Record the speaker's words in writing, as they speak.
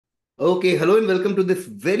Okay, hello and welcome to this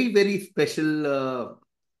very, very special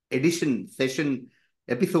session,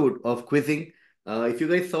 episode of Quizzing. If you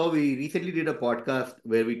guys saw, we recently did a podcast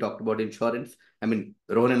where we talked about insurance. I mean,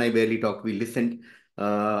 Rohan and I barely talked, we listened.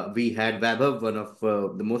 We had Vaibhav, one of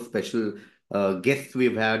the most special guests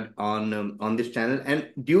we've had on this channel. And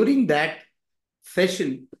during that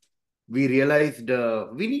session, we realized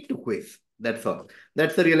we need to quiz. That's all.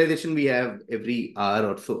 That's the realization we have every hour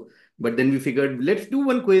or so. But then we figured let's do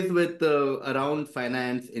one quiz with around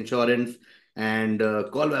finance, insurance, and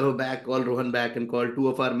call Vaibhav back, call Rohan back, and call two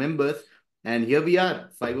of our members. And here we are,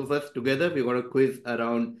 five of us together. We're going to quiz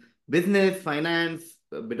around business, finance,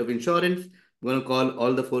 a bit of insurance. We're going to call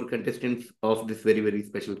all the four contestants of this very, very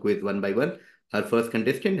special quiz one by one. Our first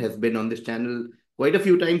contestant has been on this channel quite a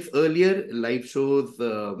few times earlier, live shows,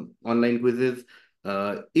 online quizzes.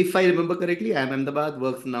 If I remember correctly, I am Ahmedabad,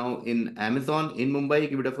 works now in Amazon in Mumbai.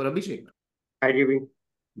 Give it up for Abhishek. Hi, KV.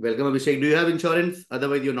 Welcome, Abhishek. Do you have insurance?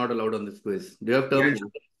 Otherwise, you're not allowed on this quiz. Do you have term Yeah,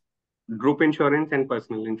 insurance? group insurance and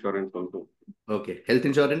personal insurance also. Okay. Health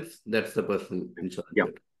insurance? That's the personal insurance Yeah.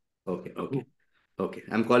 bit. Okay, okay. Okay.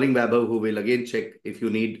 I'm calling Vaibhav, who will again check if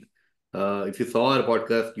you need, if you saw our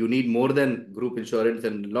podcast, you need more than group insurance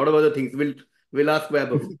and a lot of other things. We'll ask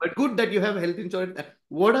Vaibhav. But good that you have health insurance.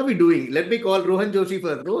 What are we doing? Let me call Rohan Joshi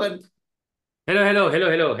first. Rohan. Hello,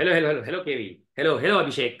 KV. Hello,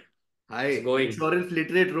 Abhishek. How's it Hi, going? insurance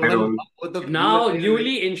literate Hi, Rohan. Rohan. Both of you and Now, I are like,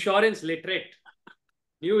 newly insurance literate.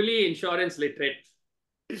 Newly insurance literate.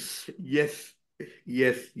 yes, yes,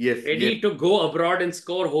 yes, yes. Ready to go abroad and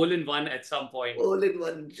score hole in one at some point. All in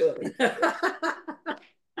one insurance.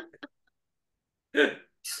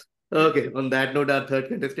 Okay, on that note, our third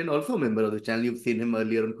contestant, also a member of the channel. You've seen him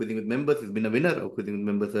earlier on Quizzing with Members. He's been a winner of Quizzing with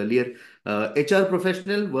Members earlier. HR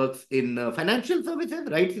professional, works in financial services,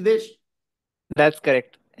 right, Sidhesh? That's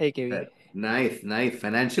correct. Hey, KV. Nice, nice.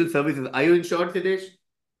 Financial services. Are you insured, Sidhesh?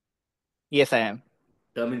 Yes, I am.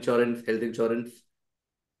 Term insurance, health insurance.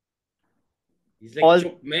 He's like, All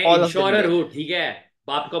चुप मैं all of them insurer there. हूँ ठीक है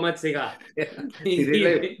बाप को मत सिखा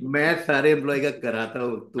Sidhesh, मैं सारे एम्प्लॉय का कराता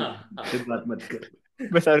हूँ, तू से बात मत कर.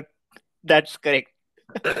 But sir, that's correct.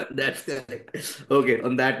 That's correct. Okay,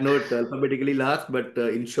 on that note, alphabetically last, but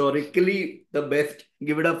insurically the best.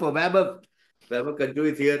 Give it up for Vaibhav. Vaibhav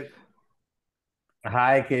Kathju is here.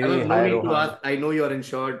 Hi, KV. Vaibhav, no Hi, need to Rohan. ask. I know you're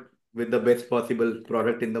insured with the best possible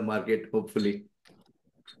product in the market, hopefully.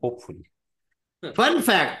 Hopefully. Fun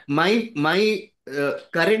fact, my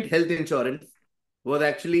current health insurance was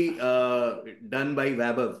actually done by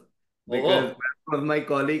Vaibhav because ओहो Vaibhav was my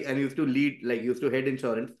colleague and used to lead, like used to head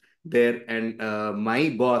insurance there. And my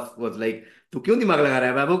boss was like, "तू क्यों दिमाग लगा रहा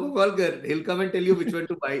है? Vaibhav को call कर. He'll come and tell you which one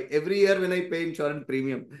to buy." Every year when I pay insurance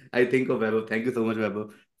premium, I think of Vaibhav. Thank you so much,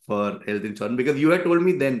 Vaibhav, for health insurance because you had told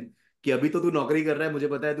me then कि अभी तो तू नौकरी कर रहा है, मुझे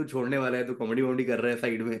पता है तू छोड़ने वाला है, तू कॉमेडी वॉमेडी कर रहा है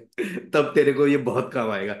साइड में, तब तेरे को ये बहुत काम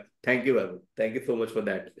आएगा. Thank you, Vaibhav. Thank you so much for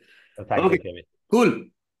that. Thank Okay, you, KV. cool.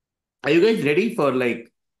 Are you guys ready for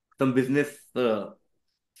like some business,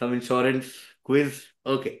 some insurance quiz?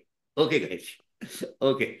 Okay, okay, guys.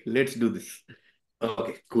 Okay, let's do this.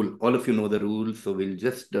 Okay, cool. All of you know the rules, so we'll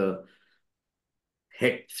just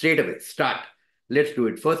head straight away. Start. Let's do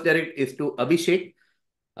it. First direct is to Abhishek.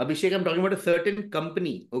 Abhishek, I'm talking about a certain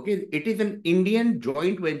company. Okay, it is an Indian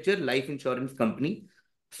joint venture life insurance company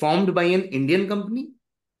formed by an Indian company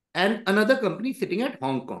and another company sitting at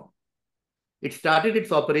Hong Kong. It started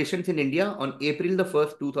its operations in India on April the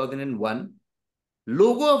 1st, 2001.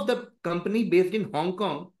 Logo of the company based in Hong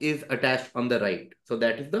Kong is attached on the right. So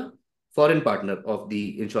that is the foreign partner of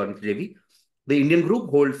the insurance JV. The Indian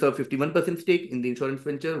group holds a 51% stake in the insurance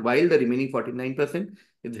venture, while the remaining 49%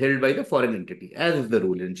 is held by the foreign entity, as is the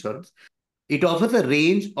rule in insurance. It offers a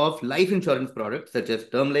range of life insurance products such as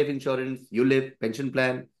term life insurance, ULIP, pension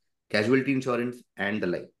plan, casualty insurance, and the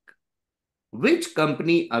like. Which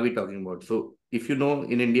company are we talking about? So, if you know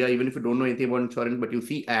in India, even if you don't know anything about insurance, but you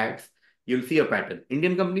see ads, you'll see a pattern.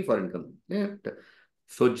 Indian company, foreign company. Yeah.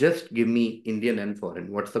 So, just give me Indian and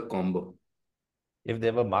foreign. What's the combo? If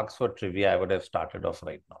there were marks for trivia, I would have started off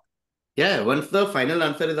right now. Yeah, once the final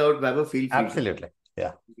answer is out, Vaibhav, feel free. Absolutely.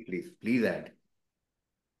 Yeah. Please add.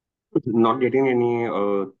 Not getting any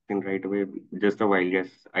thing right away. Just a wild guess.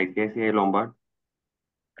 ICICI Lombard.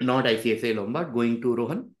 Not ICICI Lombard. Going to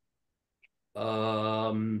Rohan.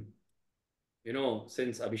 um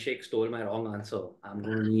since Abhishek stole my wrong answer I'm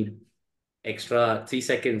going to need extra 3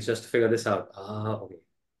 seconds just to figure this out. Okay,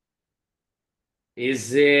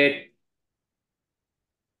 is it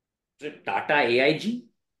Tata AIG?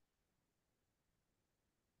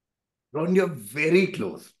 Rohan, you're very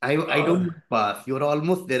close. I don't pass. You're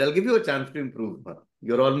almost there. I'll give you a chance to improve.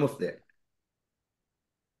 You're almost there.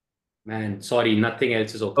 Man, sorry, nothing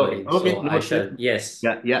else is Okay, occurring. okay, So no I stress. shall, yes.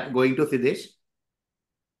 Yeah, going to Siddesh.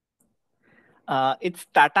 It's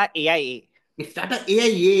Tata AIA. It's Tata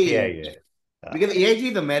AIA. AIA. Because AIG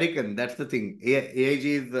is American, that's the thing. AIG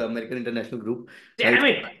is the American International Group. Damn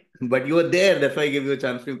it! But you were there, that's why I gave you a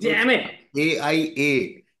chance to improve. Damn it!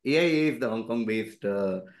 AIA. AIA is the Hong Kong-based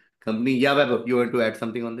company. Yeah, Vaibhav, you want to add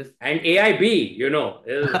something on this? And AIB,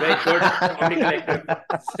 is very good comedy collective.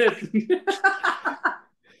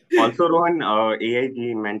 Also, Rohan,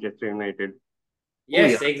 AIG, Manchester United.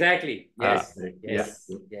 Yes, yeah. exactly. Yes, Correct. yes,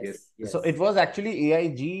 Yeah. yes, yes. So it was actually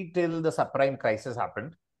AIG till the subprime crisis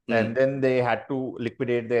happened. And then they had to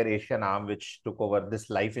liquidate their Asian arm, which took over this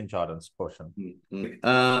life insurance portion. Okay.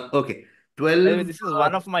 By the way, 12. this is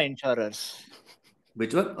one of my insurers.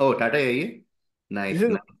 Which one? Oh, Tata AIA. Nice, This is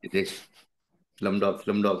nice. Siddesh.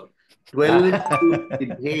 Slumdog. 12 to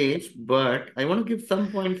Siddesh, but I want to give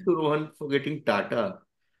some points to Rohan for getting Tata.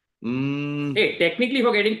 Hey, technically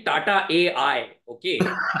for getting Tata AI, okay?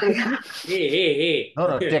 Hey.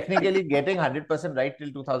 No, technically getting 100% right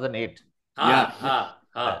till 2008. Ha.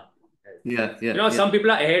 Yeah. Some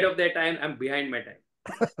people are ahead of their time. I'm behind my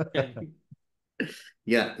time.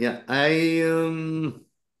 Yeah.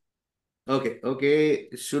 Okay.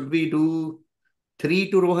 Should we do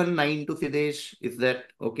 3 to Rohan, 9 to Siddesh? Is that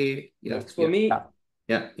okay? Works for me.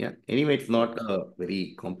 Yeah. Anyway, it's not a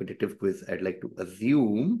very competitive quiz, I'd like to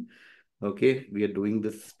assume. Okay, we are doing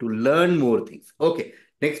this to learn more things. Okay,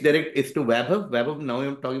 next direct is to Vaibhav. Vaibhav, now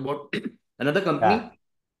I'm talking about another company. Yeah.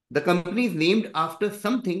 The company is named after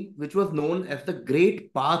something which was known as the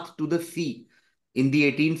Great Path to the Sea in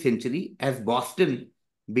the 18th century, as Boston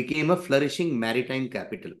became a flourishing maritime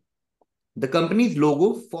capital. The company's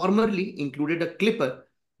logo formerly included a clipper,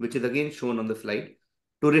 which is again shown on the slide,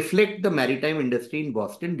 to reflect the maritime industry in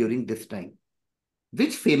Boston during this time.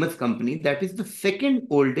 Which famous company, that is the second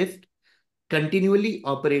oldest continually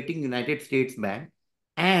operating United States bank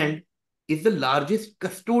and is the largest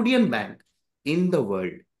custodian bank in the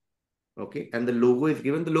world? Okay, and the logo is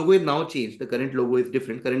given. The logo is now changed. The current logo is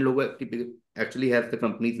different. Current logo actually has the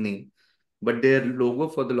company's name, but their logo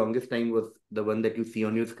for the longest time was the one that you see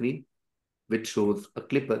on your screen, which shows a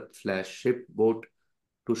clipper / ship boat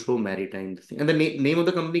to show maritime. And the name of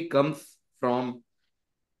the company comes from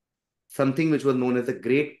something which was known as the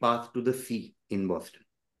Great Path to the Sea in Boston.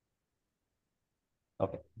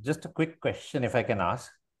 Okay, just a quick question, if I can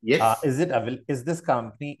ask. Yes. Is this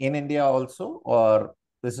company in India also, or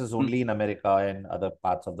this is only in America and other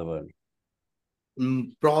parts of the world?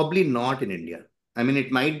 Probably not in India. I mean,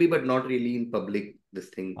 it might be, but not really in public. This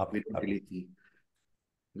thing we don't really see.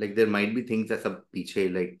 Like there might be things as a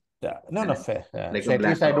piche, like no, fair. Like so at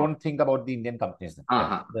least I don't think about the Indian companies,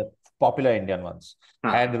 the popular Indian ones.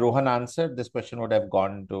 Had Rohan answered, this question would have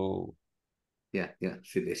gone to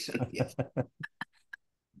Siddesh. Yes.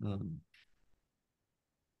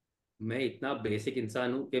 मैं इतना basic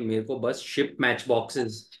इंसान हूं कि मेरे को बस ship match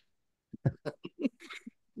boxes.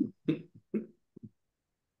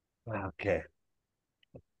 Okay.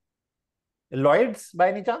 Lloyd's by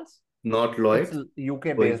any chance? Not Lloyd's. It's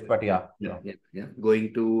UK based, but yeah.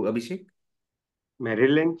 Going to Abhishek?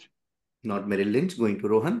 Merrill Lynch? Not Merrill Lynch. Going to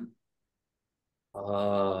Rohan?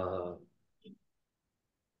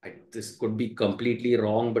 This could be completely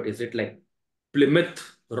wrong, but is it like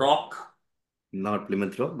Plymouth Rock? Not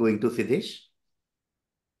Plymouth Rock. Going to Siddesh?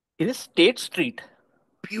 It is State Street.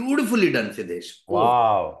 Beautifully done, Siddesh.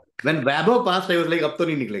 Wow. When Vaibhav passed, I was like, अब तो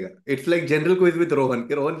नहीं निकलेगा. It's like general quiz with Rohan.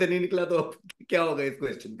 कि Rohan से नहीं निकला तो अब क्या होगा इस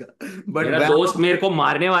question का? But मेरा दोस्त मेरे को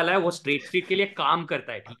मारने वाला है. वो स्ट्रेट स्ट्रीट के लिए काम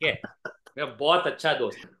करता है, ठीक है? मेरा बहुत अच्छा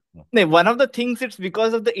दोस्त है. No, one of the things, it's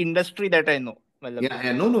because of the industry that I know.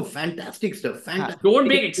 No, fantastic stuff. Fantastic. Don't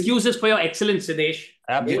make excuses for your excellence, Siddesh.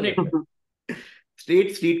 Absolutely.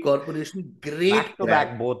 State Street Corporation, great. Back to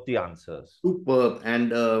back, both the answers. Superb.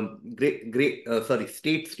 And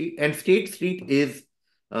State Street. And State Street is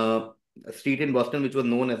a street in Boston which was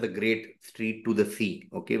known as the Great Street to the Sea.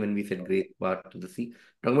 Okay, when we said Great Path to the Sea.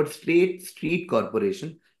 Talking about State Street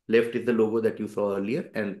Corporation. Left is the logo that you saw earlier,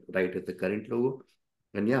 and right is the current logo.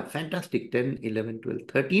 And yeah, fantastic. 10, 11, 12,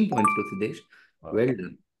 13 points to Siddesh. Wow. Well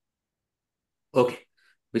done. Okay.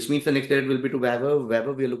 Which means the next edit will be to Vaibhav.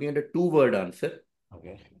 Vaibhav, we are looking at a two-word answer.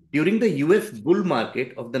 Okay. During the US bull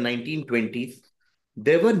market of the 1920s,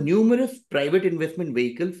 there were numerous private investment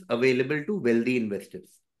vehicles available to wealthy investors.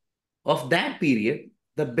 Of that period,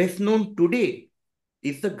 the best known today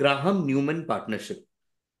is the Graham-Newman Partnership,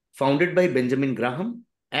 founded by Benjamin Graham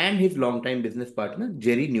and his longtime business partner,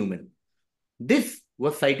 Jerry Newman. This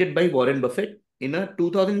was cited by Warren Buffett in a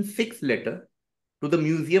 2006 letter to the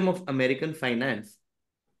Museum of American Finance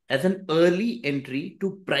as an early entry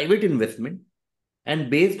to private investment, and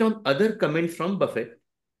based on other comments from Buffett,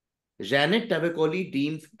 Janet Tavakoli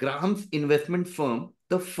deems Graham's investment firm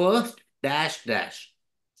the first dash dash.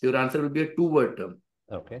 So your answer will be a two-word term.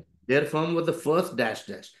 Okay. Their firm was the first dash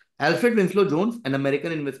dash. Alfred Winslow Jones, an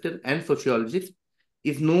American investor and sociologist,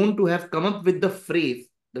 is known to have come up with the phrase,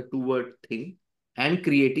 the two-word thing, and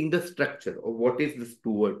creating the structure of what is this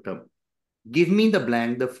two-word term. Give me the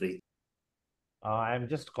blank, the phrase. I'm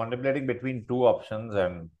just contemplating between two options,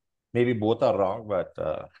 and maybe both are wrong, but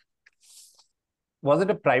was it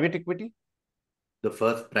a private equity? The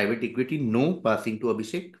first private equity, no. Passing to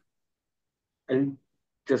Abhishek. I'll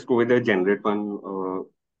just go with the generic one.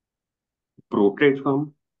 Brokerage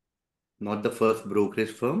firm. Not the first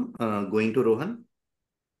brokerage firm. Going to Rohan.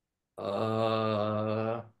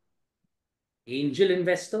 Angel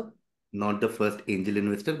investor? Not the first angel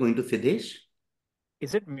investor. Going to Sidhesh.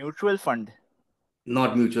 Is it mutual fund?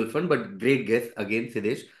 Not mutual fund, but great guess again,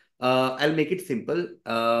 Sidhesh. I'll make it simple.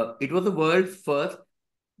 It was the world's first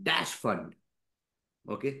dash fund.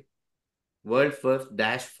 Okay. World's first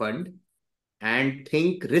dash fund. And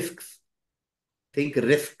think risks. Think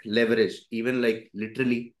risk leverage. Even like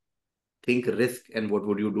literally think risk and what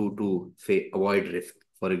would you do to say avoid risk,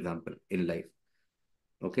 for example, in life.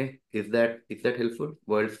 Okay. Is that helpful?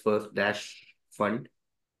 World's first dash fund.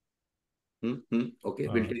 Okay.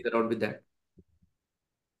 We'll take around with that.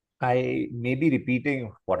 I may be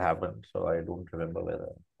repeating what happened, so I don't remember whether.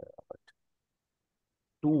 But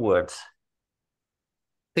two words.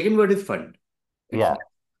 Second word is fund. Yeah.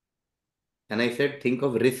 And I said, think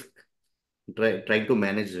of risk. Trying to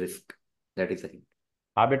manage risk. That is a hint.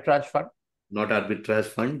 Arbitrage fund? Not arbitrage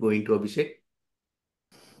fund. Going to Abhishek.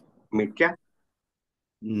 Midcap.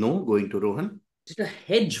 No. Going to Rohan. Is it a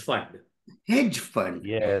hedge fund? Hedge fund.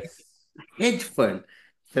 Yes. Hedge fund.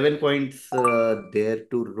 7 points there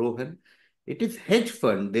to Rohan. It is hedge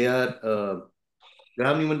fund. They are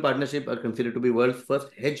Graham Newman Partnership are considered to be world's first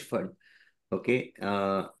hedge fund. Okay.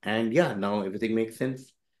 And yeah, now everything makes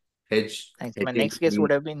sense. Hedge. Thanks. My next guess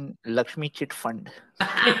would have been Lakshmi Chit Fund.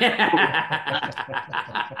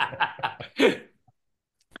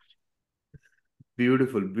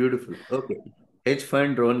 Beautiful, beautiful. Okay. Hedge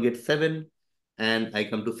fund, Rohan gets 7. And I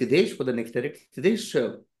come to Sidhesh for the next direct.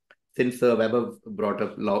 Sidhesh, since Vaibhav brought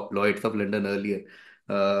up Lloyds of London earlier,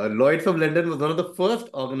 Lloyds of London was one of the first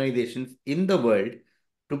organizations in the world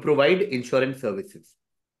to provide insurance services.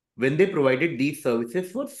 When they provided these services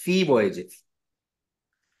for sea voyages,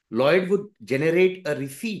 Lloyd would generate a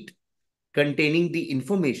receipt containing the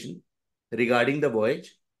information regarding the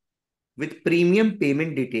voyage with premium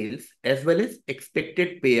payment details as well as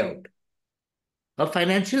expected payout. A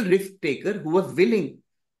financial risk taker who was willing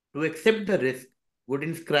to accept the risk would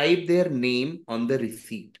inscribe their name on the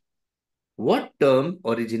receipt. What term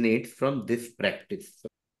originates from this practice?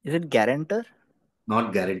 Is it guarantor?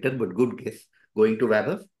 Not guarantor, but good guess. Going to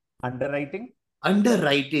Vaibhav. Underwriting?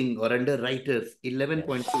 Underwriting or underwriters. 11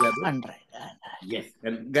 points to Vaibhav. Underwriter. Yes.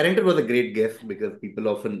 And guarantor was a great guess because people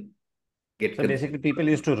often get So basically, people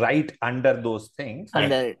used to write under those things.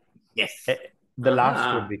 Under it. Yes. The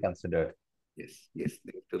last would be considered. Yes. Yes.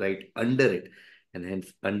 They have to write under it. And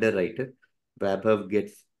hence underwriter. Vaibhav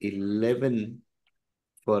gets 11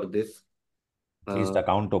 for this. At least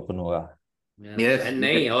account open hoga. Yeah. Yes.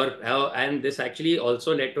 And this actually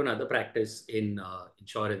also led to another practice in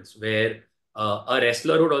insurance where a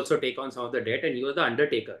wrestler would also take on some of the debt, and he was the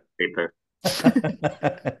undertaker.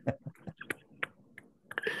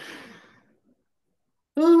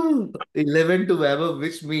 11 to Vaibhav,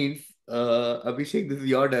 which means, Abhishek, this is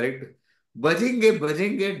your direct.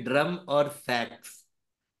 बजेंगे drum और sax.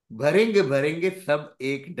 भरेंगे सब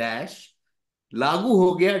एक dash. लागू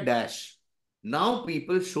हो गया dash. Now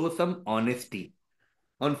people show some honesty.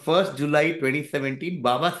 On 1st July 2017,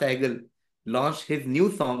 Baba Sehgal launched his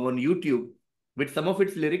new song on YouTube with some of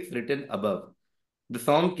its lyrics written above. The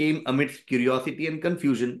song came amidst curiosity and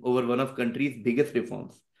confusion over one of country's biggest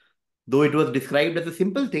reforms. Though it was described as a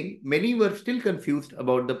simple thing, many were still confused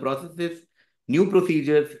about the processes, new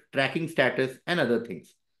procedures, tracking status, and other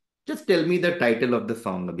things. Just tell me the title of the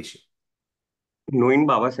song, Abhishek. Knowing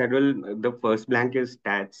Baba Sehgal, the first blank is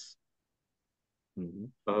stats.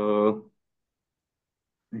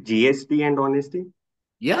 GST and honesty.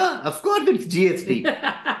 Yeah, of course it's GST.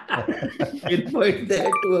 It point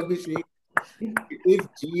there to Abhishek. It is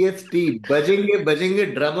GST.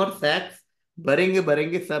 बजेंगे drum और sax.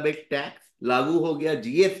 भरेंगे सब एक tax. लागू हो गया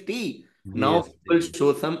GST. Now people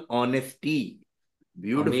show some honesty.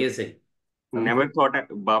 Beautiful. Amazing. Never thought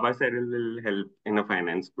Baba Sehgal will help in a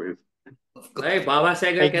finance quiz. Of course. Right, Baba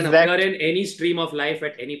Sagar can Exact. appear in any stream of life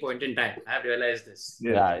at any point in time. I have realized this.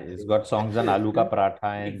 Yeah, he's got songs on Aloo Ka Paratha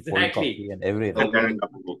and cold Exactly. coffee and everything.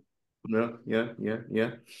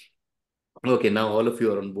 Yeah. Okay, now all of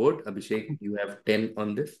you are on board. Abhishek, you have 10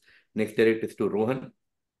 on this. Next direct is to Rohan.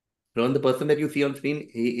 Rohan, the person that you see on screen,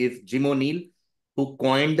 he is Jim O'Neill, who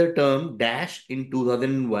coined the term dash in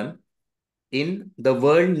 2001 in The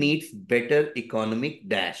World Needs Better Economic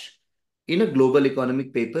Dash. In a global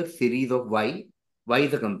economic paper series of Y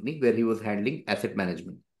is a company where he was handling asset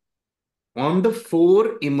management. On the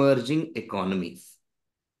four emerging economies,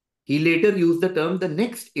 he later used the term the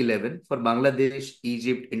next 11 for Bangladesh,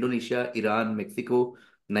 Egypt, Indonesia, Iran, Mexico,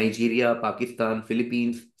 Nigeria, Pakistan,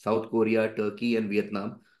 Philippines, South Korea, Turkey, and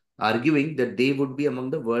Vietnam, arguing that they would be among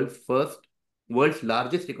the world's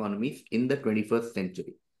largest economies in the 21st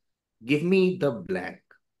century. Give me the blank.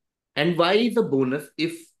 And Y is a bonus.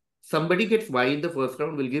 If somebody gets Y in the first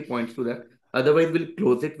round, we'll give points to that. Otherwise, we'll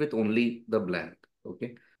close it with only the blank.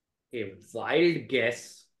 Okay. A wild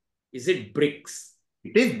guess. Is it bricks?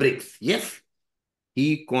 It is bricks. Yes.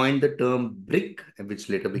 He coined the term brick, which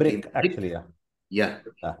later became Brick, actually, yeah. Yeah.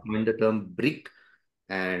 Yeah. Coined the term brick,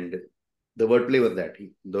 and the wordplay was that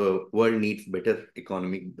the world needs better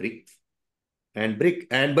economic bricks and brick.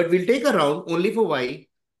 But we'll take a round only for Y,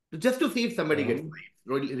 just to see if somebody gets Y.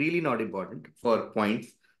 Really not important for points,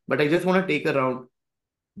 but I just want to take a round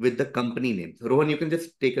with the company name. So Rohan, you can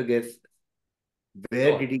just take a guess.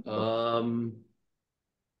 Where did he go?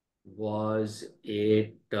 Was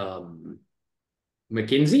it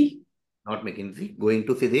McKinsey? Not McKinsey. Going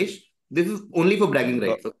to Sidhesh. This is only for bragging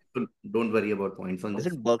rights. So don't worry about points on Was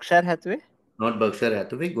this. it Berkshire Hathaway? Not Berkshire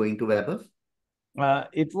Hathaway. Going to Vaibhav.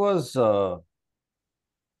 It was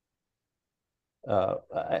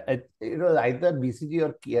it was either BCG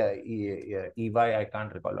or EY. I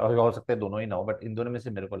can't recall. और हो सकते हैं दोनों ही ना हो, but इन दोनों में से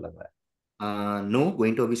मेरे को लग रहा है. No,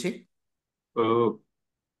 going to Abhishek.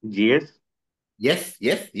 GS. Yes.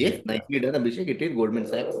 Yeah. Nicely done, Abhishek. It is Goldman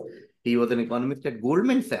Sachs. He was an economist at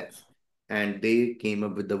Goldman Sachs, and they came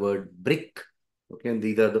up with the word brick. Okay, and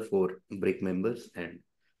these are the four brick members, and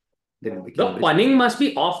then it The became brick. punning must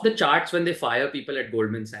be off the charts when they fire people at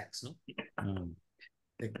Goldman Sachs, no?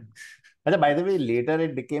 By the way, later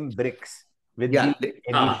it became BRICS with Yeah. the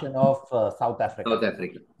addition of South Africa. South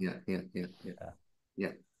Africa.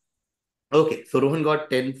 Yeah. Okay, so Rohan got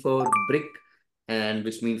 10 for brick, and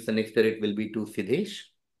which means the next direct will be to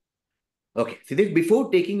Sidhesh. Okay, Sidhesh,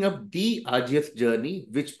 before taking up the arduous journey,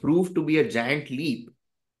 which proved to be a giant leap,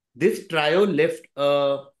 this trio left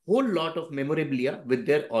a whole lot of memorabilia with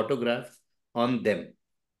their autographs on them.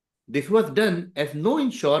 This was done as no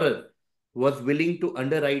insurer was willing to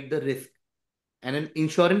underwrite the risk, and an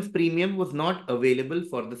insurance premium was not available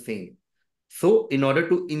for the same. So, in order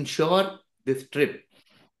to insure this trip,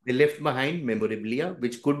 they left behind memorabilia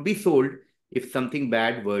which could be sold if something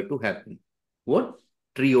bad were to happen. What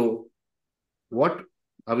trio? What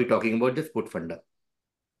are we talking about? Just put Funda.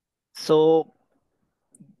 So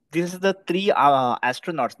this is the three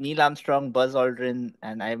astronauts: Neil Armstrong, Buzz Aldrin,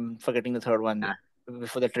 and I'm forgetting the third one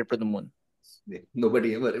before the trip to the moon.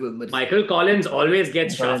 Nobody ever remembers. Michael Collins always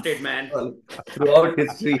gets shafted, man. Throughout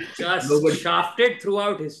history. Just shafted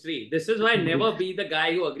throughout history. This is why never be the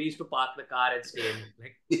guy who agrees to park the car and stay in it.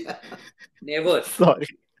 Like, never. Sorry.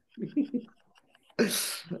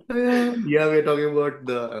 Yeah, we're talking about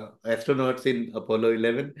the astronauts in Apollo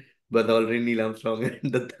 11, Buzz Aldrin, Neil Armstrong,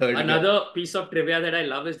 and the third Another guy. piece of trivia that I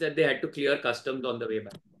love is that they had to clear customs on the way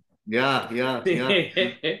back. Yeah. When they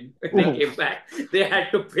came back, they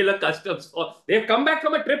had to fill a customs form. They've come back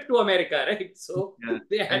from a trip to America, right? So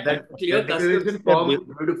they had to clear customs form is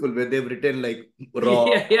beautiful, where they've written like raw.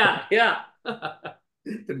 Yeah.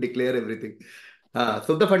 To declare everything.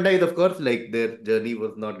 So the funda is, of course, like their journey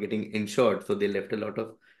was not getting insured, so they left a lot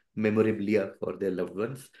of memorabilia for their loved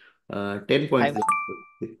ones. 10 points.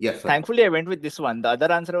 Yes. Thankfully, I went with this one. The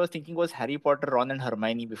other answer I was thinking was Harry Potter, Ron, and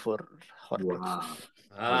Hermione before Horcrux.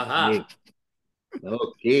 Wow.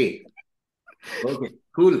 Okay.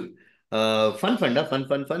 Cool. Fun funda,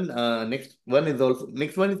 fun. Next one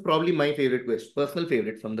is probably my favorite quiz, personal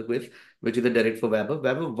favorite from the quiz, which is a direct for Vaibhav.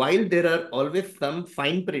 Vaibhav, while there are always some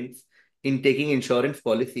fine prints in taking insurance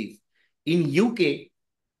policies, in UK,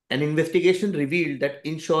 an investigation revealed that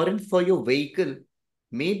insurance for your vehicle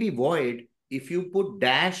may be void if you put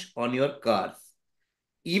dash on your cars.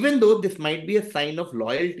 Even though this might be a sign of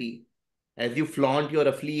loyalty, as you flaunt your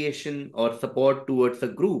affiliation or support towards a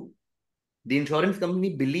group, the insurance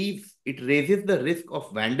company believes it raises the risk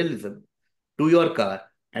of vandalism to your car,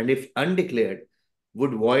 and if undeclared,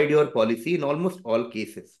 would void your policy in almost all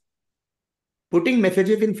cases. Putting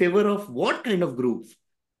messages in favor of what kind of groups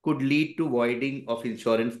could lead to voiding of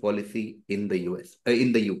insurance policy in the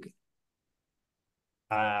in the UK?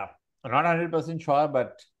 I'm not 100% sure,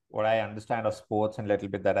 but what I understand of sports and a little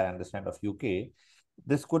bit that I understand of UK,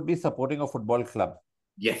 this could be supporting a football club.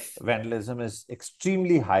 Yes. Vandalism is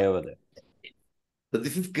extremely high over there. So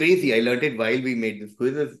this is crazy. I learned it while we made this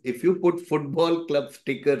quiz. If you put football club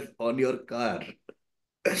stickers on your car,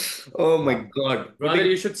 oh my Wow. God. Brother,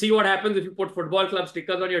 you should see what happens if you put football club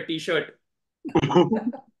stickers on your t-shirt.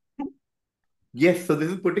 Yes, so this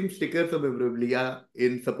is putting stickers of memorabilia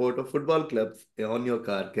in support of football clubs on your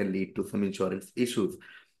car can lead to some insurance issues.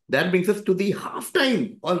 That brings us to the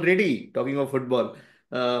halftime already. Talking of football,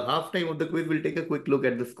 halftime of the quiz. We'll take a quick look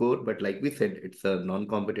at the score, but like we said, it's a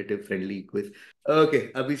non-competitive friendly quiz.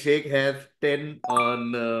 Okay, Abhishek has 10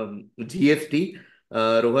 on GST.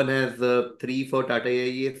 Rohan has 3 for Tata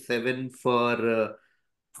AIA, 7 for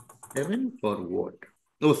 7 for what?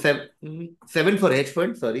 No, 7 for hedge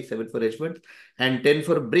funds. Sorry, 7 for hedge funds. And 10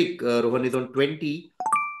 for brick. Rohan is on 20.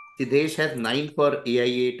 Sidhesh has 9 for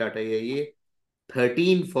AIA, Tata AIA.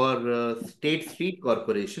 13 for State Street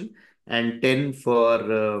Corporation. And 10 for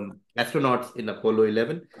astronauts in Apollo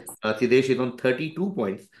 11. Sidhesh is on 32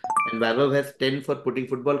 points. And Vaibhav has 10 for putting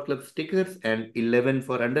football club stickers and 11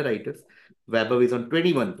 for underwriters. Vaibhav is on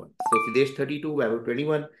 21 points. So Sidhesh 32, Vaibhav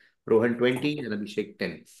 21. Rohan 20 and Abhishek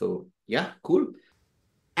 10. So, yeah, cool.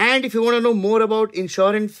 And if you want to know more about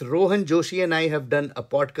insurance, Rohan Joshi and I have done a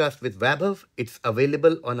podcast with Vaibhav. It's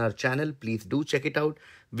available on our channel. Please do check it out.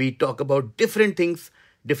 We talk about different things,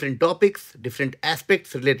 different topics, different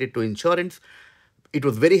aspects related to insurance. It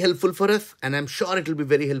was very helpful for us, and I'm sure it will be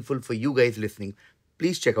very helpful for you guys listening.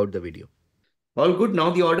 Please check out the video. All good.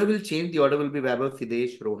 Now the order will change. The order will be Vaibhav,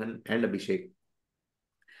 Sidhesh, Rohan, and Abhishek.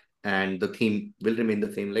 And the theme will remain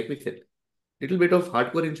the same, like we said. Little bit of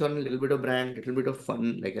hardcore insurance, little bit of brand, little bit of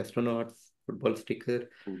fun, like astronauts, football sticker,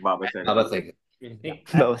 Baba said. Baba Sagar.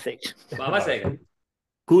 Baba Sagar. Baba Sagar.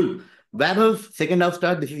 Cool. Vaibhav, second half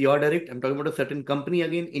start. This is your direct. I'm talking about a certain company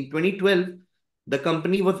again. In 2012, the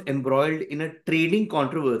company was embroiled in a trading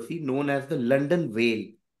controversy known as the London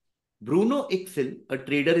Whale. Bruno Ixel, a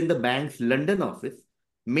trader in the bank's London office,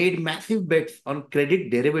 made massive bets on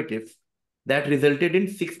credit derivatives that resulted in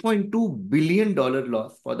 $6.2 billion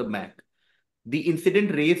loss for the bank. The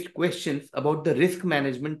incident raised questions about the risk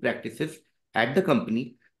management practices at the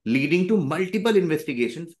company, leading to multiple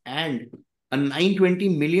investigations and a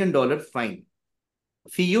 $920 million fine.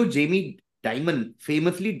 CEO Jamie Dimon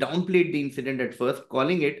famously downplayed the incident at first,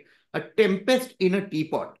 calling it a tempest in a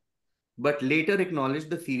teapot, but later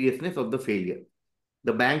acknowledged the seriousness of the failure.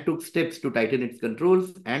 The bank took steps to tighten its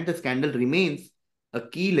controls, and the scandal remains a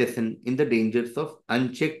key lesson in the dangers of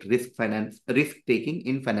unchecked risk taking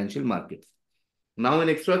in financial markets. Now, an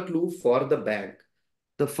extra clue for the bank.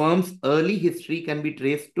 The firm's early history can be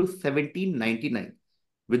traced to 1799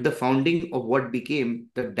 with the founding of what became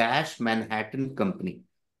the Dash Manhattan Company.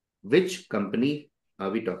 Which company are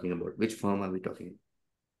we talking about? Which firm are we talking about?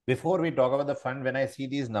 Before we talk about the fund, when I see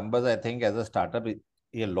these numbers, I think as a startup,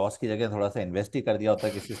 ये loss की जगह थोड़ा सा invest ही कर दिया होता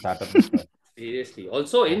किसी startup में. Seriously.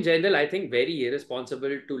 Also, in general, I think very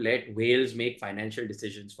irresponsible to let whales make financial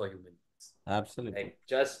decisions for humans. Absolutely. Like,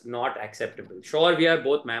 just not acceptable. Sure, we are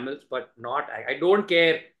both mammals, but not. I don't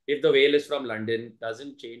care if the whale is from London.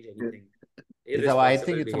 Doesn't change anything. I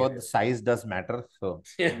think it's about the size does matter. So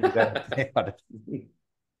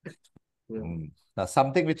now,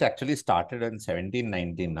 something which actually started in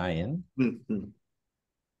 1799.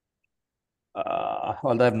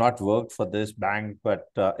 Although I've not worked for this bank, but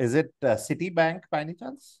is it Citibank by any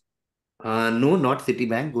chance? No, not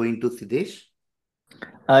Citibank. Going to Sidhesh.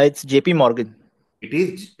 It's JP Morgan. It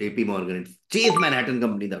is JP Morgan. It's Chase Manhattan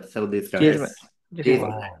Company. That's how they started.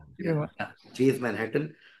 Chase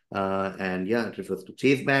Manhattan. And yeah, it refers to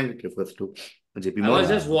Chase Bank. It refers to JP Morgan. I was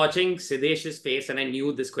just watching Sidhesh's face and I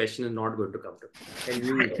knew this question is not going to come to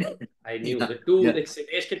me. I knew. The two, like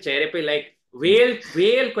Sidhesh ke chehre pe, like,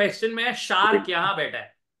 whale question mein shark yahan baitha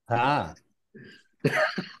hai.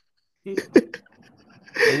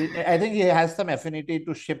 I think he has some affinity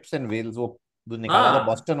to ships and whales. वो निकाला था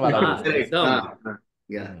Boston वाला.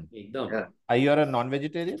 Yeah. Are you a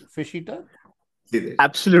non-vegetarian fish eater?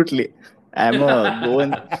 Absolutely. I'm a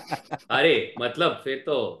Goan. अरे मतलब फिर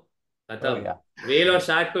तो खत्म. Whale और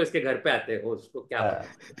shark तो इसके घर पे आते हैं. उसको क्या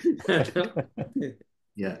पता.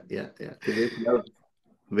 Yeah.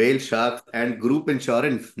 Whale, sharks, and group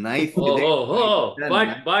insurance. Nice. But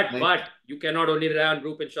you cannot only rely on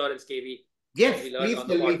group insurance, KV. Yes, please tell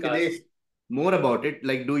me, Sidhesh, more about it.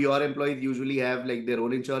 Like, do your employees usually have like their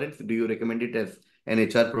own insurance? Do you recommend it as an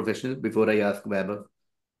HR professional? Before I ask Vaibhav.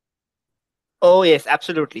 Oh yes,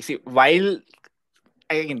 absolutely. See, while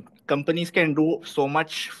again, companies can do so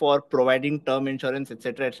much for providing term insurance,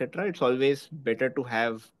 etc., etc. It's always better to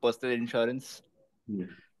have personal insurance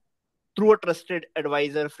through a trusted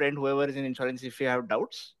advisor, friend, whoever is in insurance if you have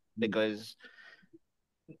doubts, because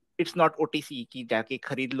it's not OTC कि जाके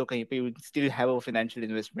खरीद लो कहीं पे, you still have a financial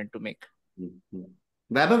investment to make.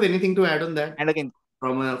 Vaibhav, anything to add on that? And again,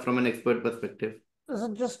 from an expert perspective?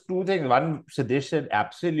 So just two things. One, Sidhesh said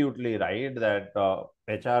absolutely right that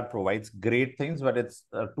HR provides great things, but it's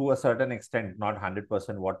to a certain extent not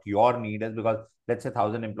 100% what your need is, because let's say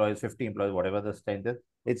 1,000 employees, 50 employees, whatever the strength is,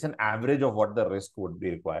 it's an average of what the risk would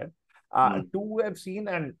be required. Two, I've seen,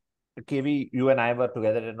 and KV, you and I were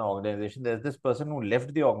together in an organization. There's this person who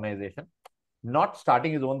left the organization, not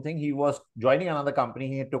starting his own thing. He was joining another company.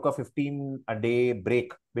 He took a 15-a-day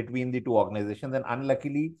break between the two organizations, and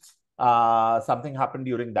unluckily, something happened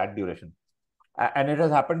during that duration. And it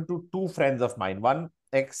has happened to two friends of mine. One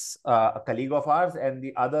colleague of ours, and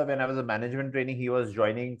the other, when I was a management training, he was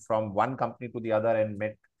joining from one company to the other and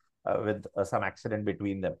met with some accident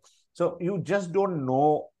between them. So you just don't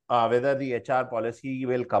know whether the HR policy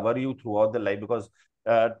will cover you throughout the life, because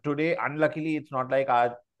today, unluckily, it's not like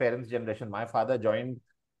our parents' generation. My father joined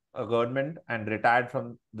a government and retired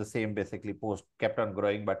from the same basically post, kept on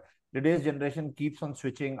growing. But today's generation keeps on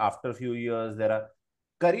switching after a few years. There are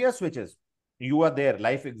career switches. You are there,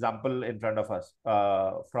 life example in front of us.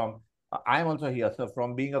 I'm also here. So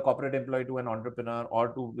from being a corporate employee to an entrepreneur, or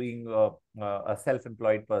to being a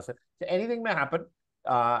self-employed person. So anything may happen.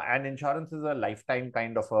 And insurance is a lifetime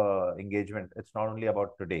kind of engagement. It's not only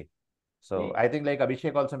about today. So I think, like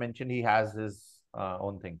Abhishek also mentioned, he has his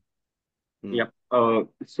own thing. Yep.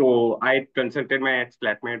 So I consulted my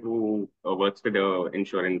ex-flatmate who works with the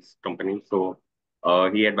insurance company. So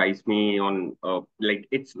he advised me on like,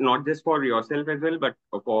 it's not just for yourself as well, but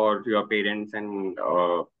for your parents and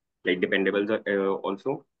like dependables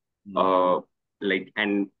also. Like,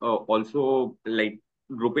 and also like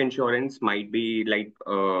group insurance might be like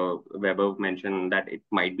Vaibhav mentioned, that it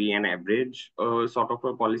might be an average sort of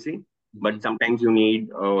a policy, but sometimes you need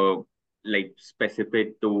like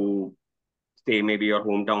specific to say maybe your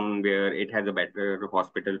hometown where it has a better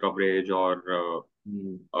hospital coverage, or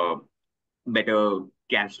better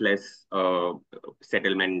cashless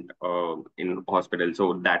settlement in hospital.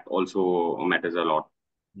 So that also matters a lot.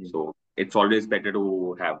 So it's always better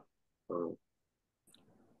to have.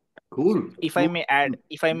 Cool. If I may add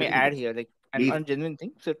here, like an genuine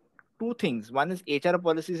thing. So two things. One is HR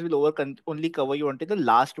policies will only cover you until the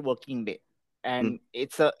last working day, and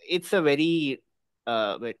it's a very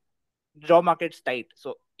job market's tight.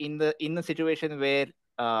 So in the situation where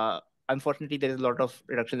unfortunately there is a lot of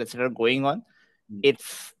reductions etc. going on,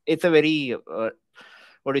 it's a very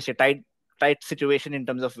what do you say, tight situation in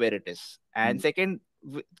terms of where it is. And second,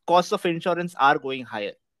 costs of insurance are going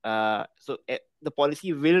higher. So the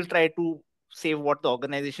policy will try to save what the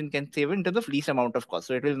organization can save in terms of least amount of cost.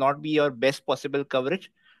 So it will not be your best possible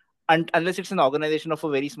coverage, unless it's an organization of a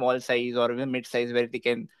very small size or even mid size, where they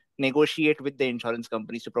can negotiate with the insurance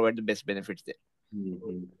companies to provide the best benefits there.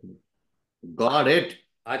 Got it.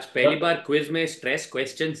 आज पहली बार quiz में stress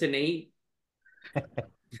question से नहीं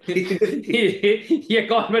ये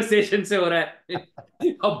conversation से हो रहा है.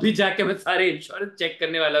 अब भी जाके मैं सारे इंश्योरेंस चेक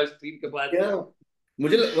करने वाला हूँ स्क्रीन के बाद.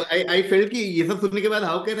 मुझे I felt कि ये सब सुनने के बाद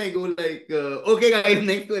how can I go like okay guys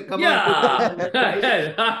next come on.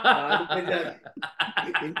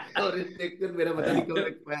 Insurance check कर मेरा पता नहीं कब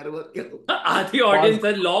एक्सपायर हुआ क्या हुआ. आधी audience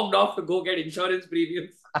has logged off to go get insurance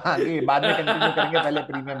premiums. नहीं, बाद में कंटिन्यू करेंगे, पहले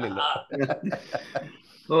प्रीमियम ले लो.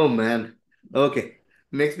 Oh man. Okay.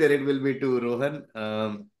 Next it will be to Rohan.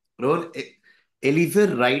 Rohan,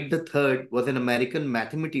 Eliezer Wright III was an American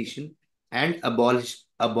mathematician and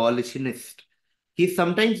abolitionist. He is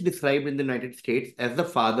sometimes described in the United States as the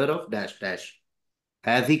father of dash dash,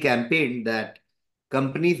 as he campaigned that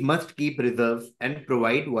companies must keep reserves and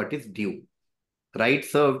provide what is due. Wright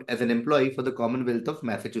served as an employee for the Commonwealth of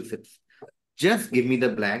Massachusetts. Just give me the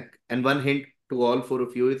blank, and one hint to all four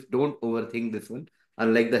of you is don't overthink this one.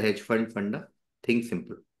 Unlike the hedge fund funda, think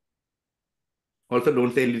simple. Also,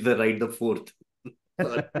 don't say Eliezer Wright the fourth.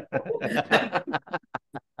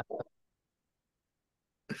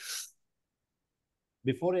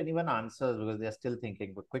 Before anyone answers, because they are still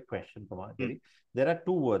thinking, but quick question, Kumar. There are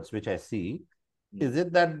two words which I see. Is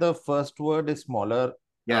it that the first word is smaller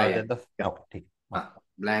than the okay.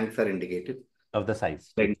 Blanks are indicated of the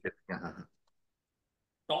size?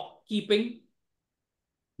 Stock keeping?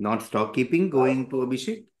 Not stock keeping. Going to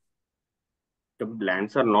Abhishek. The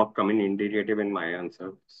blanks are not coming indicative in my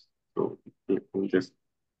answers. So let me just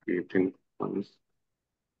think once.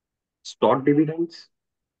 Stock dividends?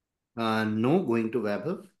 No, going to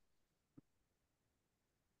Vaibhav.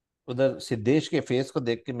 उधर सिद्धेश के face को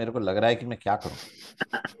देख के मेरे को लग रहा है कि मैं क्या करूं.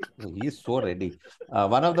 He is so ready.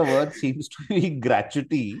 One of the words seems to be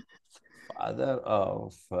gratuity. Father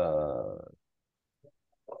of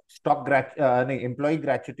employee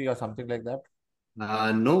gratuity or something like that.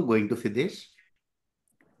 No, going to Sidhesh.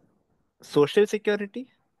 Social security?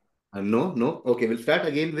 No, no. Okay, we'll start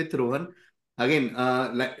again with Rohan. Again,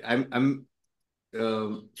 like I'm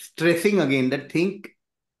stressing again that think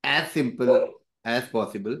as simple as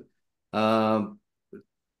possible. Uh,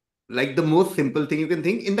 like the most simple thing you can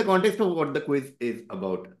think in the context of what the quiz is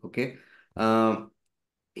about. Okay. Um,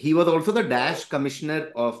 he was also the Dash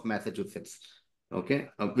Commissioner of Massachusetts. Okay,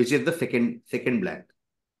 which is the second black.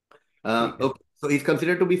 Okay. So he's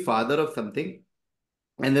considered to be father of something.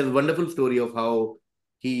 And there's a wonderful story of how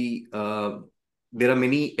he there are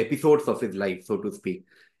many episodes of his life, so to speak.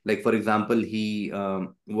 Like for example, he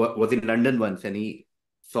was in London once and he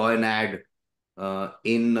saw an ad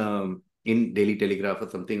in Daily Telegraph or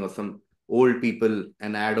something, or some old people,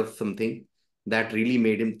 an ad of something that really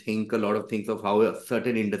made him think a lot of things of how a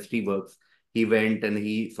certain industry works. He went and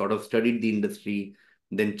he sort of studied the industry,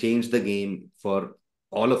 then changed the game for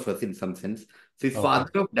all of us in some sense. So he's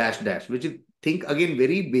father of dash dash, which is think again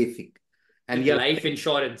very basic. And yeah, life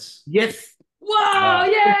insurance. yes. Wow!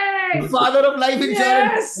 The Yes! father of life insurance.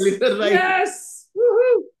 Yes! Little right. Yes!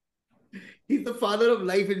 Woohoo! He's the father of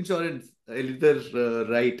life insurance. A little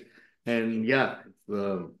right. And yeah,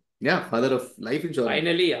 father of life insurance.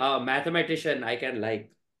 Finally, a mathematician I can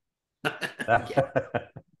like.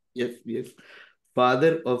 Yes, yes.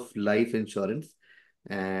 Father of life insurance.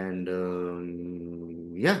 And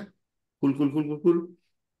yeah, cool.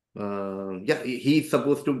 Yeah, he's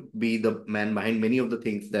supposed to be the man behind many of the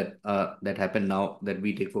things that happen now that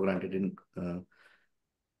we take for granted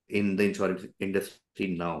in the insurance industry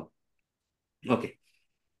now. Okay,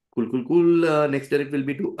 cool. Next direct will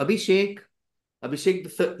be to Abhishek.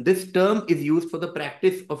 Abhishek, this term is used for the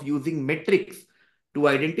practice of using metrics to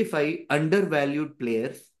identify undervalued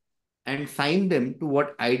players and sign them to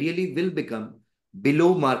what ideally will become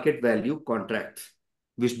below market value contracts,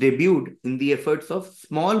 which debuted in the efforts of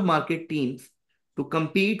small market teams to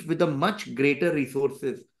compete with the much greater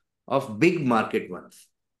resources of big market ones.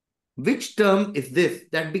 Which term is this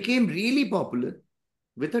that became really popular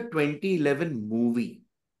with a 2011 movie?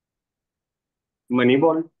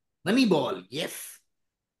 Moneyball. Moneyball, yes.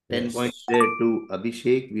 10 points there to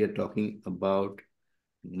Abhishek. We are talking about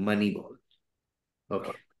Moneyball.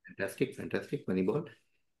 Okay, fantastic. Moneyball.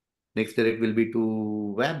 Next direct will be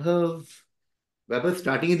to Vaibhav. Vaibhav,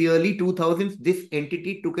 starting in the early 2000s, this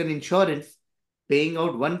entity took an insurance paying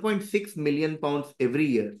out 1.6 million pounds every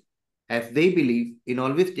year, as they believe in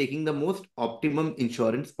always taking the most optimum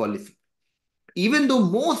insurance policy. Even though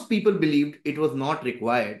most people believed it was not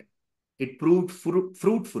required, it proved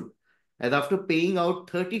fruitful, as after paying out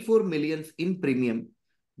 34 millions in premium,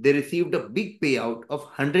 they received a big payout of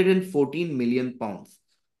 114 million pounds.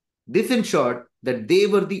 This ensured that they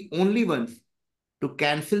were the only ones to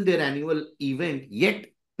cancel their annual event yet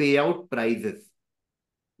pay out prizes.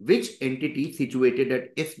 Which entity situated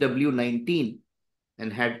at SW19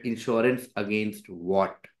 and had insurance against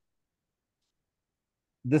what?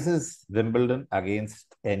 This is Wimbledon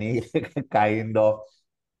against any kind of.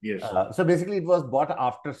 Yes. So basically, it was bought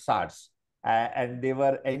after SARS, and they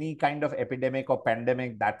were any kind of epidemic or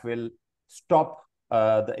pandemic that will stop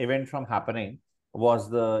the event from happening was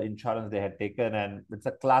the insurance they had taken. And it's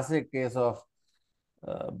a classic case of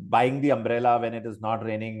buying the umbrella when it is not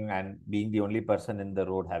raining and being the only person in the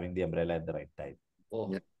road having the umbrella at the right time.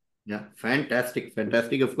 Oh. Yeah, fantastic.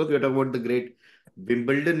 Of course, we are talking about the great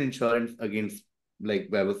Wimbledon insurance against, like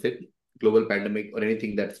Vaibhav said, global pandemic or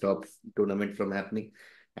anything that stops tournament from happening.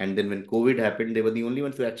 And then when COVID happened, they were the only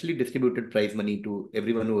ones who actually distributed prize money to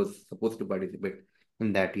everyone who was supposed to participate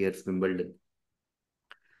in that year's Wimbledon.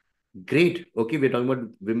 Great. Okay, we're talking about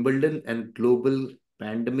Wimbledon and global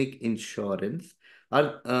pandemic insurance.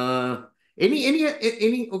 Are any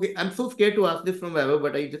okay, I'm so scared to ask this from Vaibhav,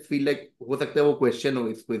 but I just feel like हो सकता है वो question हो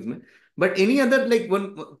इस quiz में. But any other like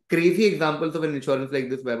one crazy examples of an insurance like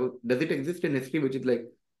this, Vaibhav, does it exist in history which is like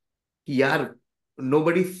कि यार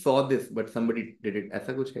nobody saw this but somebody did it?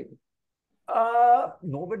 ऐसा कुछ है क्या?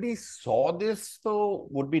 Nobody saw this, so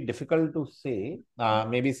would be difficult to say.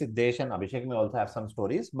 Maybe Siddesh and Abhishek may also have some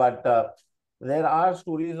stories, but there are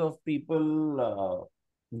stories of people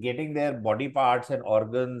getting their body parts and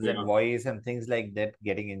organs and voice and things like that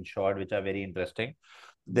getting insured, which are very interesting.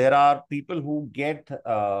 There are people who get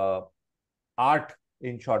art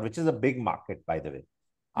insured, which is a big market, by the way.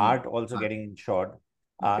 Art also getting insured.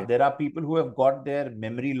 There are people who have got their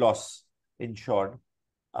memory loss insured.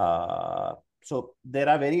 So there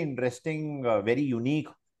are very interesting, very unique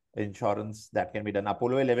insurance that can be done.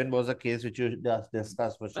 Apollo 11 was a case which you just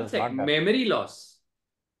discussed, which was not done. Memory loss.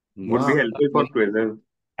 Would be helpful for quizzes.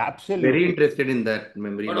 Absolutely. Very interested in that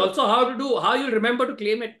memory But loss. also how you'll remember to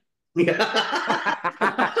claim it. This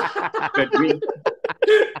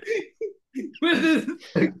is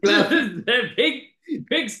a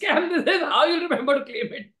big scam. This is how you'll remember to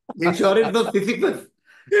claim it. Insurance of Sisyphus.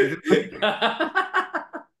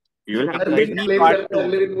 You will have to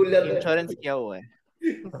Insurance क्या हुआ है?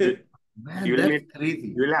 Man, that's crazy.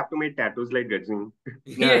 You will have to make tattoos like Gajni.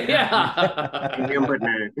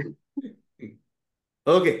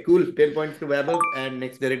 Okay, cool. 10 points to Vaibhav, and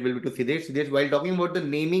next direct will be to Sidhesh. Sidhesh, while talking about the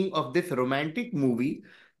naming of this romantic movie,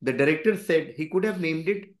 the director said he could have named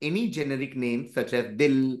it any generic name such as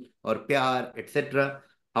Dil or Pyar, etc.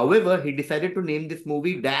 However, he decided to name this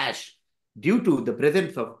movie Dash due to the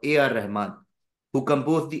presence of A.R. Rahman, who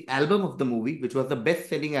composed the album of the movie, which was the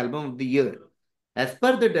best-selling album of the year. As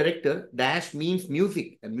per the director, Dash means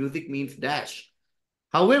music and music means dash.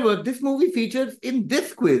 However, this movie features in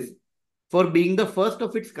this quiz for being the first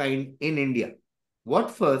of its kind in India.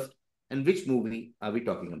 What first and which movie are we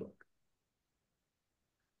talking about?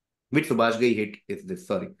 Which Subhash Ghai hit is this?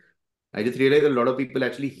 Sorry. I just realized a lot of people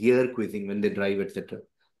actually hear quizzing when they drive, etc.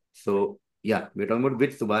 So, yeah, we're talking about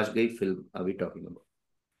which Subhash Ghai film are we talking about?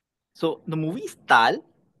 So, the movie is Tal.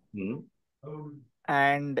 Hmm.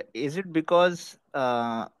 And is it because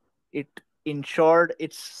it insured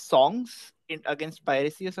its songs against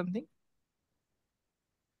piracy or something?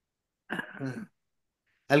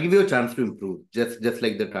 I'll give you a chance to improve, just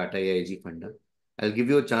like the Tata AIG Funda. I'll give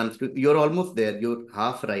you a chance to. You're almost there. You're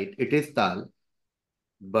half right. It is Tal,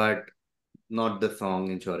 but not the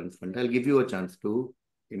song Insurance Fund. I'll give you a chance to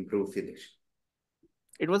improve, Sidhesh.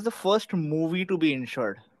 It was the first movie to be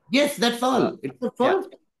insured. Yes, that's all. It's the first.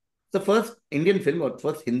 Yeah. The first Indian film or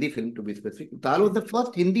first Hindi film to be specific. Tal was the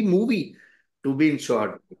first Hindi movie to be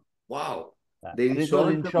insured. Wow. They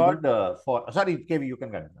insured for. Sorry, KV, you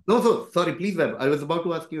can continue. No, sorry, please, Web. I was about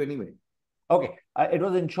to ask you anyway. Okay, it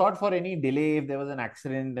was insured for any delay if there was an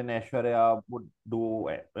accident and Aishwarya would do,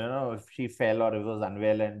 if she fell or if it was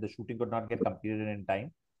unwell and the shooting could not get completed in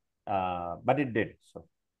time. But it did. So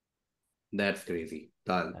that's crazy.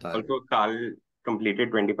 Tal. Also, Tal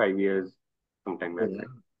completed 25 years sometime back.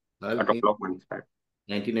 A couple of months back.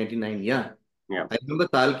 1999, yeah. Yeah. I remember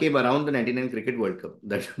Tal came around the 99 Cricket World Cup.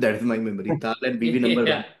 That is my memory. Tal and BB number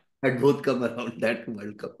one had both come around that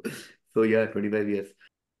World Cup. So yeah, 25 years.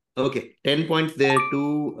 Okay, 10 points there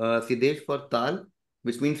to Sidhesh for Tal,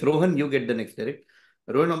 which means Rohan, you get the next direct.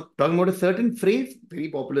 Rohan, I'm talking about a certain phrase, very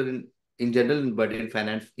popular in general, but in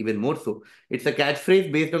finance even more so. It's a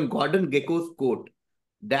catchphrase based on Gordon Gekko's quote,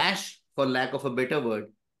 dash, for lack of a better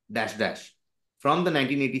word, dash dash, from the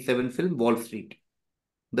 1987 film Wall Street.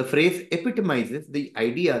 The phrase epitomizes the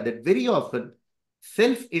idea that very often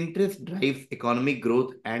self-interest drives economic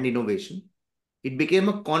growth and innovation. It became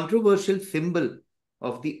a controversial symbol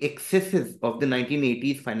of the excesses of the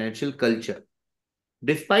 1980s financial culture.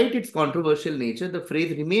 Despite its controversial nature, the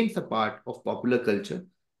phrase remains a part of popular culture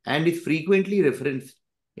and is frequently referenced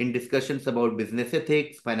in discussions about business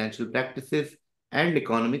ethics, financial practices, and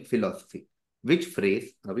economic philosophy. Which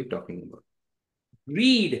phrase are we talking about?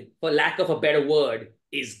 Greed, for lack of a better word,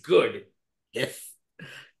 is good. Yes.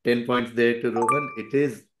 10 points there to Rohan. It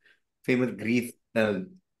is famous greed.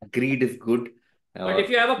 Greed is good. But if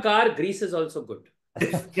you have a car, grease is also good.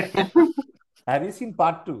 Have you seen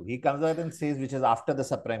part 2? He comes out and says, which is after the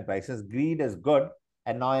subprime crisis, greed is good,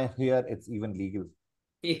 and now here it's even legal.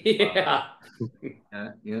 Yeah.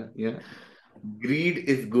 Yeah. Greed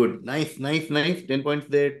is good. Nice. 10 points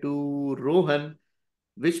there to Rohan,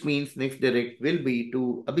 which means next direct will be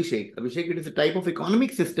to Abhishek. Abhishek, it is a type of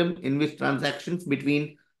economic system in which transactions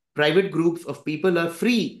between private groups of people are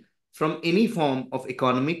free from any form of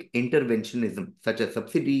economic interventionism, such as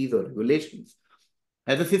subsidies or regulations.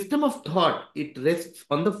 As a system of thought, it rests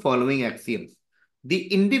on the following axioms. The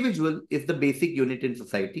individual is the basic unit in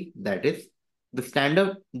society, that is, the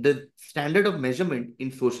standard of measurement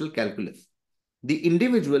in social calculus. The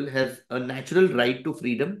individual has a natural right to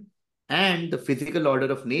freedom, and the physical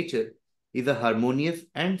order of nature is a harmonious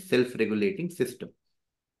and self-regulating system.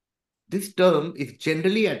 This term is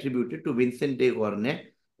generally attributed to Vincent de Gournay,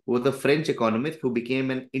 who was a French economist who became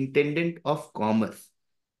an intendant of commerce.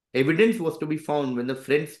 Evidence was to be found when the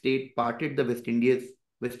French state parted the West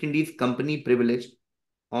Indies company privilege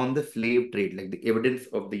on the slave trade, like the evidence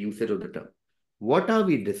of the usage of the term. What are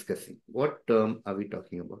we discussing? What term are we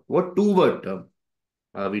talking about? What two-word term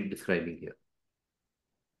are we describing here?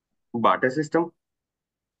 Barter system?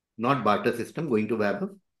 Not barter system. Going to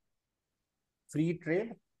Vaibhav. Free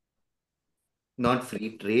trade? Not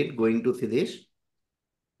free trade. Going to Sidhesh.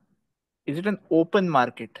 Is it an open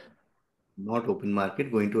market? Not open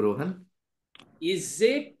market. Going to Rohan. Is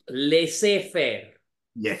it laissez-faire?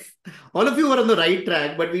 Yes. All of you were on the right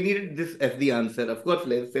track, but we needed this as the answer. Of course,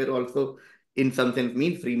 laissez-faire also in some sense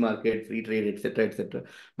means free market, free trade, etc., etc.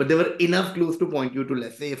 But there were enough clues to point you to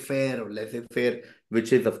laissez-faire or laissez-faire,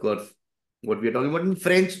 which is, of course, what we are talking about in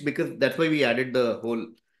French, because that's why we added the whole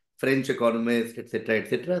French economist, etc.,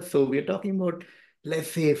 etc. So we are talking about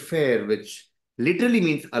laissez-faire, which literally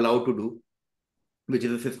means allowed to do, which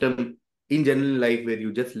is a system in general life where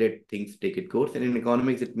you just let things take its course. And in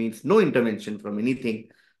economics, it means no intervention from anything,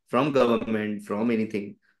 from government, from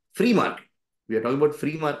anything. Free market. We are talking about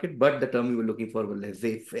free market, but the term we were looking for was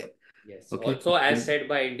laissez-faire. Yes. Okay. Also, as said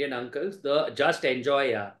by Indian uncles, the just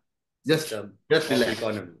enjoy Just system just of relax.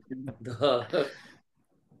 economy. The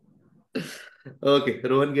Okay,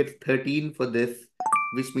 Rohan gets 13 for this,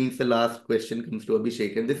 which means the last question comes to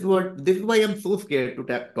Abhishek. And this is why I'm so scared to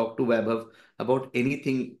talk to Vaibhav about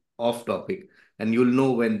anything off topic. And you'll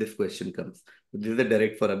know when this question comes. This is a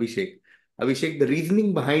direct for Abhishek. Abhishek, the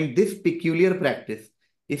reasoning behind this peculiar practice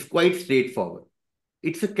is quite straightforward.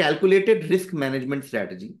 It's a calculated risk management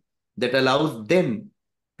strategy that allows them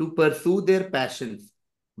to pursue their passions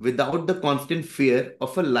without the constant fear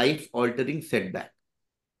of a life-altering setback.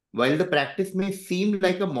 While the practice may seem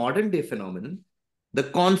like a modern day phenomenon, the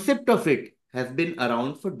concept of it has been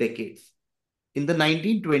around for decades. In the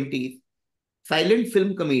 1920s, silent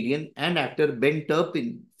film comedian and actor Ben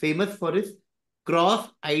Turpin, famous for his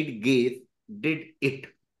cross-eyed gaze, did it.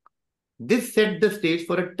 This set the stage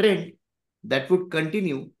for a trend that would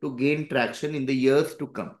continue to gain traction in the years to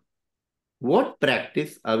come. What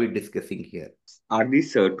practice are we discussing here? Are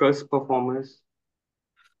these circus performers?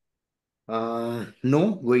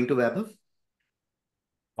 No, going to Vaibhav.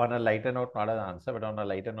 On a lighter note, not an answer, but on a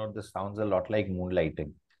lighter note, this sounds a lot like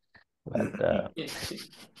moonlighting. But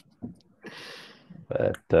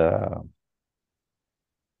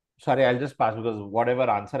sorry, I'll just pass because whatever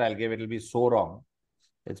answer I'll give, it'll be so wrong.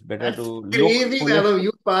 It's better That's to look crazy, foolish. Vaibhav.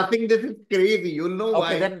 You passing this is crazy. You'll know Okay,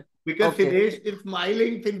 why. then. Because Okay. Sidhesh is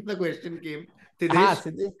smiling since the question came. Ah, Sidhesh.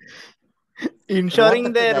 Sidhesh. Ensuring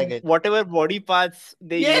What their the whatever body parts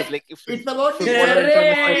they Yes, use, like if it's it's about the footballer ensuring in some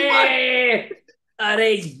the is body part.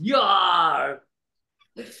 Arey yaar.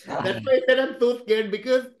 That's why I said I'm so scared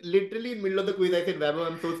because literally in middle of the quiz I said, Vaibhav,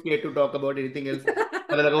 I'm so scared to talk about anything else.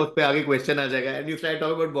 पता लगा उस पे आगे question आ जाएगा and you start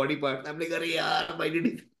talking about body parts. I'm like, अरे यार, why did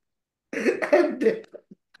he? And then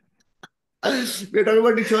we're talking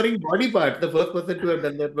about ensuring body parts. The first person to have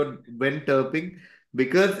done that was Ben Turping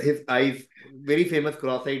because his eyes, very famous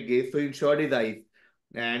cross-eyed gaze, so he ensured his eyes.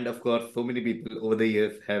 And of course, so many people over the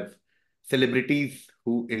years have celebrities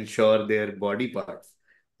who ensure their body parts,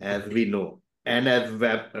 as we know. And as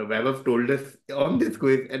Vaibhav told us on this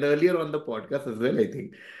quiz and earlier on the podcast as well, I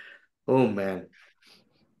think. Oh man.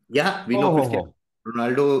 Yeah, we know Cristiano Oh,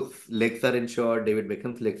 Ronaldo's legs are insured, David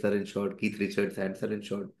Beckham's legs are insured, Keith Richards' hands are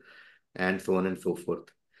insured, and so on and so forth.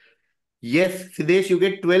 Yes, Siddesh, you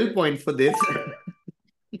get 12 points for this.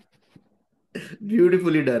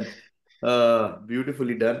 Beautifully done.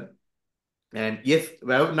 Beautifully done. And yes,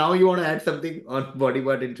 well, now you want to add something on body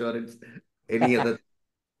part insurance? Any other?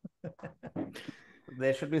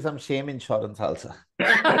 there should be some shame insurance also.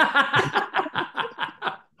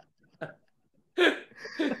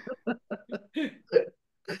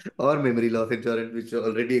 Or memory loss insurance, which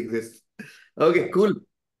already exists. Okay, cool.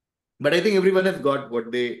 But I think everyone has got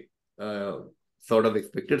what they sort of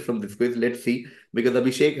expected from this quiz. Let's see. Because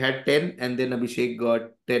Abhishek had 10 and then Abhishek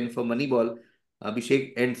got 10 for Moneyball.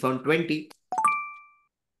 Abhishek ends on 20.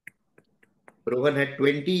 Rohan had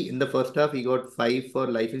 20 in the first half. He got 5 for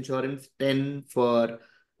life insurance, 10 for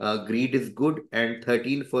greed is good, and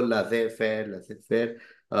 13 for laissez-faire. Laissez-faire.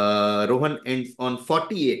 Rohan ends on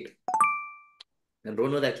 48. And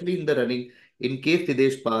Rohan was actually in the running. In case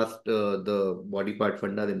Siddesh passed the body part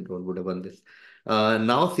funda, then Rohan would have won this.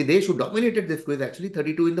 Now Siddesh, who dominated this quiz, actually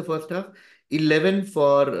 32 in the first half, 11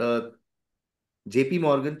 for JP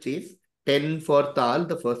Morgan Chase, 10 for Tal,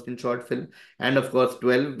 the first in short film, and of course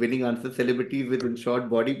 12 winning answers, celebrities with in short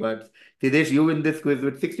body parts. Siddesh, you win this quiz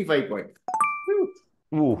with 65 points.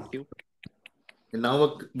 Ooh. And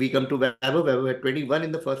now we come to Vaibhav. Vaibhav had 21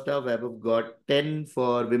 in the first half. Vaibhav got 10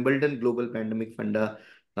 for Wimbledon Global Pandemic Funda.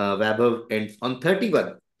 Vaibhav ends on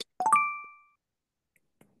 31.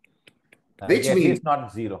 Which At means, least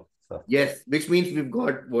not zero. So. yes, which means we've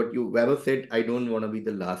got what you, Vaibhav said, I don't want to be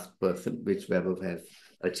the last person, which Vaibhav has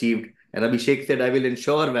achieved. And Abhishek said, I will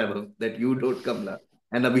ensure, Vaibhav, that you don't come last.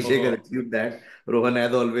 And Abhishek has achieved that. Rohan,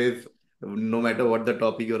 as always, no matter what the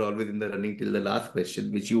topic, you're always in the running till the last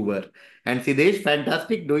question, which you were. And Sidhesh,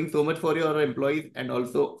 fantastic, doing so much for your employees and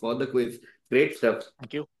also for the quiz. Great stuff.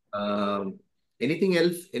 Thank you. Anything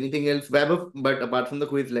else? Anything else? Vaibhav, but apart from the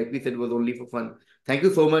quiz, like we said, was only for fun. Thank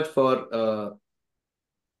you so much for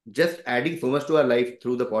just adding so much to our life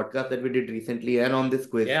through the podcast that we did recently and on this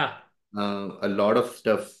quiz. Yeah. A lot of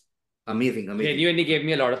stuff. Amazing. Genuinely gave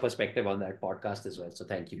me a lot of perspective on that podcast as well. So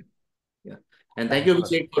thank you. Yeah. And thank you,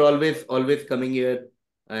 Abhishek, for always coming here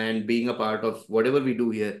and being a part of whatever we do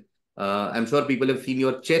here. I'm sure people have seen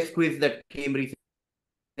your chess quiz that came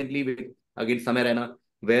recently with against Samarana,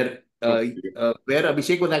 where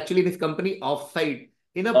Abhishek was actually in his company offside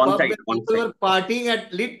in a pub where people were partying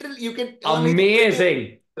at literally you can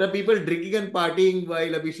amazing. There are people drinking and partying while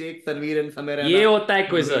Abhishek, Sanveer and Samarana. ये होता है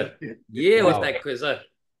quizzer. ये होता है quizzer.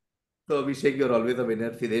 So Abhishek, you're always a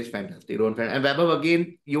winner. Sidhesh, fantastic. Rohan, and Vaibhav,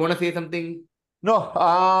 again, you want to say something? No,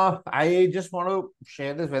 I just want to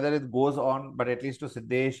share this, whether it goes on, but at least to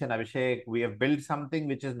Sidhesh and Abhishek, we have built something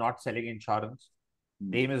which is not selling insurance.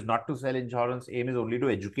 Aim is not to sell insurance. Aim is only to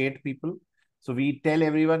educate people. So we tell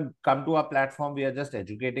everyone, come to our platform. We are just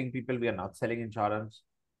educating people. We are not selling insurance.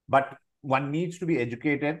 But one needs to be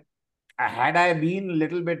educated. Had I been a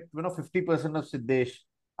little bit, 50% of Sidhesh,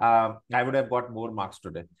 I would have got more marks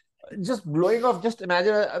today. Just blowing off, just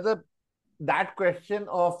imagine that question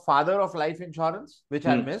of father of life insurance, which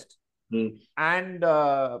I missed, and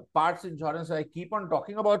parts insurance. I keep on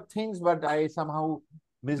talking about things, but I somehow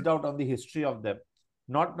missed out on the history of them.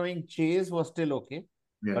 Not knowing Chase was still okay,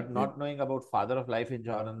 but not knowing about father of life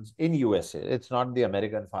insurance in USA. It's not the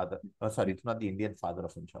American father. Oh, sorry, it's not the Indian father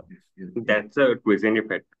of insurance. That's a quizzing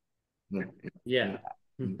effect. Yeah.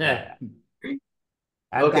 And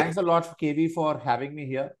thanks a lot, KV, for having me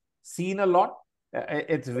here. Seen a lot.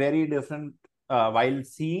 It's very different while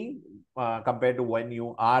seeing compared to when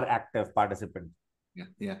you are active participant.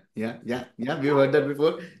 Yeah. We've heard that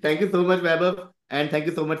before. Thank you so much, Vaibhav. And thank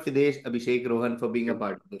you so much, Sidhesh, Abhishek, Rohan, for being a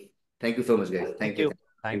part of this. Thank you so much, guys. Thank you.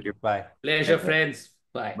 Thank you. Bye. Pleasure, friends.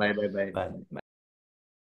 Bye. Bye.